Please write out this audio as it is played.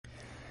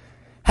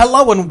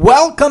Hello and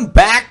welcome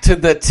back to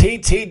the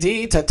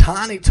TTD,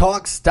 Tani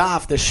Talks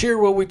Daf, the shir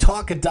where we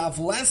talk a daf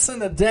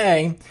lesson a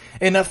day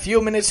in a few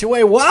minutes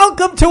away.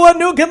 Welcome to a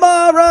new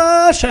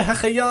Gemara,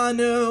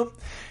 Shehechayanu.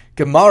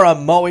 Gemara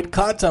Moed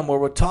Katan, where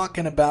we're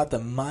talking about the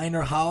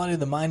minor holiday,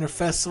 the minor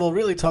festival,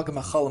 really talking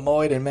about Chol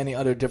Moed and many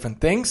other different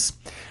things.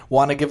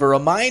 Want to give a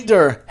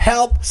reminder,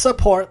 help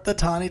support the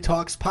Tani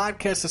Talks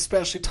podcast,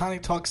 especially Tani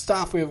Talks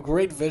Daf. We have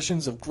great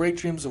visions of great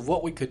dreams of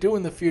what we could do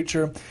in the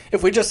future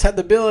if we just had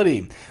the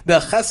ability. The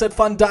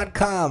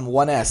chesedfund.com,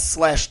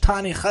 1S,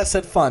 /Tani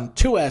Chesed Fund,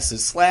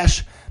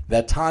 2S's,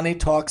 /The Tani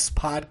Talks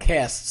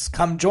podcasts.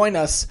 Come join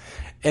us,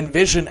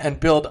 envision and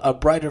build a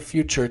brighter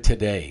future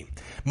today.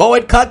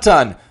 Moed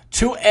Katan,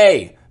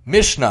 2a,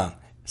 Mishnah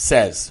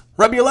says,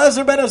 Rabbi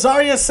Eliezer ben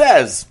Azariah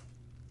says,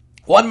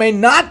 one may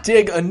not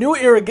dig a new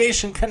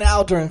irrigation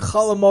canal during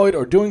Chol Hamoed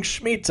or during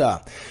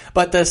Shemitah,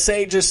 but the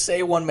sages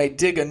say one may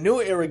dig a new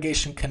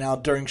irrigation canal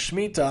during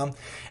Shemitah,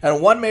 and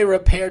one may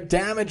repair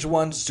damaged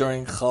ones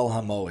during Chol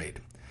Hamoed.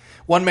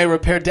 One may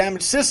repair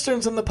damaged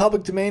cisterns in the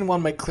public domain,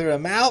 one may clear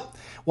them out,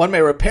 one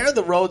may repair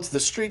the roads, the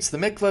streets, the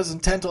mikvahs,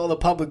 and tend to all the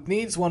public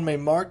needs, one may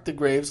mark the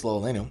graves,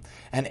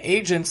 and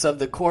agents of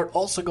the court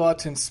also go out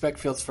to inspect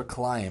fields for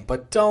kalayim,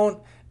 but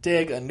don't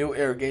dig a new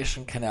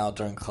irrigation canal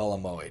during Chol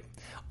Hamoed.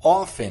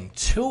 Often,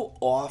 too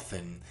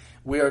often,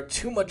 we are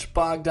too much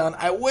bogged down.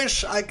 I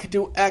wish I could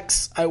do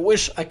X, I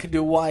wish I could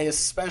do Y,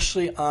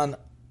 especially on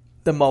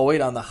the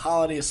Moed, on the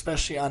holiday,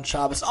 especially on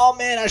Shabbos. Oh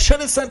man, I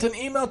should have sent an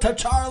email to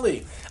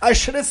Charlie. I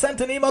should have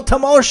sent an email to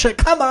Moshe.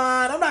 Come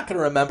on, I'm not going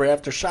to remember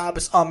after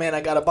Shabbos. Oh man,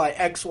 I got to buy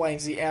X, Y,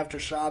 and Z after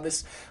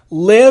Shabbos.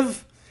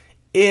 Live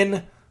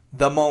in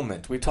the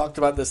moment. We talked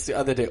about this the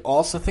other day.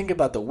 Also think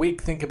about the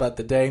week, think about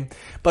the day.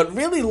 But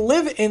really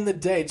live in the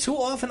day. Too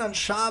often on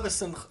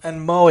Shabbos and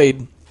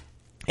Moed,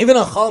 even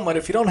on Chol Hamoed,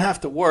 if you don't have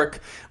to work,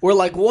 we're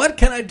like, what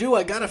can I do?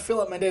 I got to fill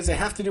up my days. I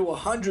have to do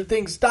 100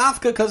 things.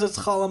 Dafka because it's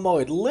Chol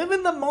Hamoed. Live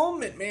in the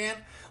moment, man.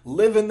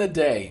 Live in the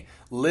day.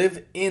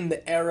 Live in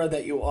the era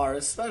that you are,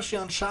 especially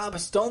on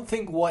Shabbos. Don't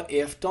think what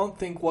if. Don't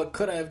think what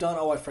could I have done.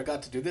 Oh, I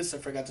forgot to do this. I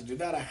forgot to do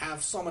that. I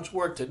have so much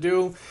work to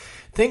do.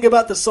 Think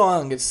about the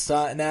song.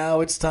 Now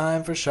it's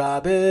time for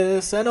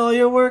Shabbos, and all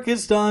your work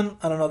is done.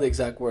 I don't know the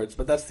exact words,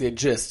 but that's the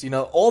gist.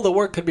 All the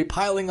work could be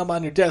piling up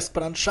on your desk,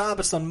 but on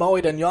Shabbos, on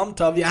Moed, and Yom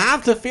Tov, you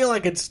have to feel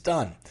like it's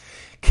done.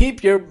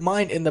 Keep your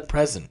mind in the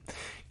present.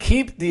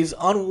 Keep these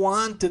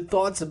unwanted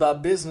thoughts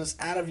about business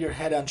out of your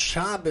head on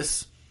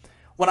Shabbos.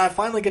 When I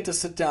finally get to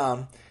sit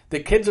down, the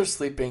kids are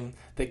sleeping,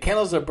 the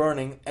candles are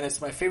burning, and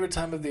it's my favorite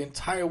time of the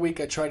entire week.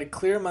 I try to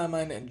clear my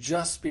mind and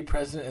just be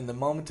present in the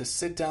moment to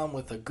sit down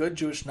with a good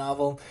Jewish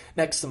novel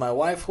next to my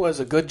wife who has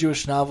a good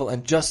Jewish novel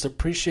and just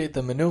appreciate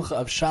the menucha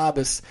of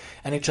Shabbos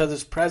and each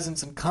other's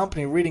presence and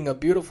company, reading a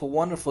beautiful,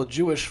 wonderful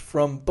Jewish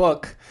from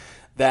book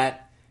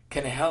that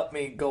can help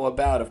me go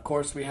about. Of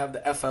course, we have the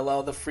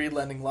FLL, the Free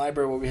Lending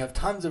Library, where we have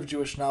tons of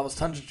Jewish novels,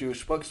 tons of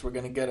Jewish books. We're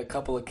going to get a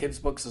couple of kids'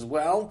 books as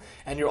well.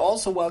 And you're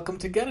also welcome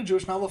to get a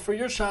Jewish novel for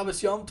your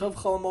Shabbos, Yom Tov,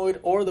 Chol Hamoed,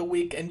 or the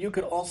week, and you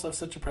could also have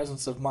such a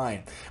presence of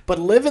mind. But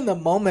live in the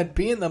moment,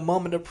 be in the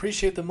moment,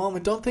 appreciate the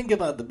moment. Don't think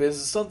about the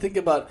business. Don't think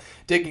about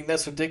digging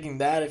this or digging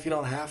that if you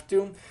don't have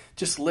to.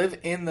 Just live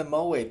in the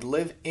Moed.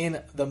 Live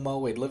in the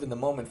Moed. Live in the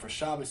moment for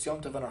Shabbos,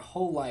 Yom Tov, and our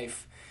whole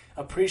life.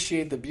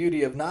 Appreciate the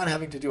beauty of not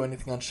having to do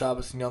anything on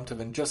Shabbos and Yom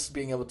Tov and just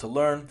being able to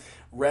learn,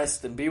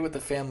 rest, and be with the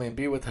family and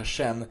be with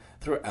Hashem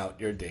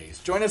throughout your days.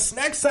 Join us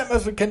next time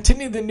as we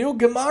continue the new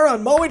Gemara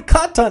on Moed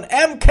Katan,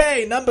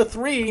 MK number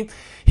 3,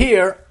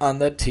 here on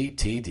the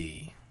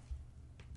TTD.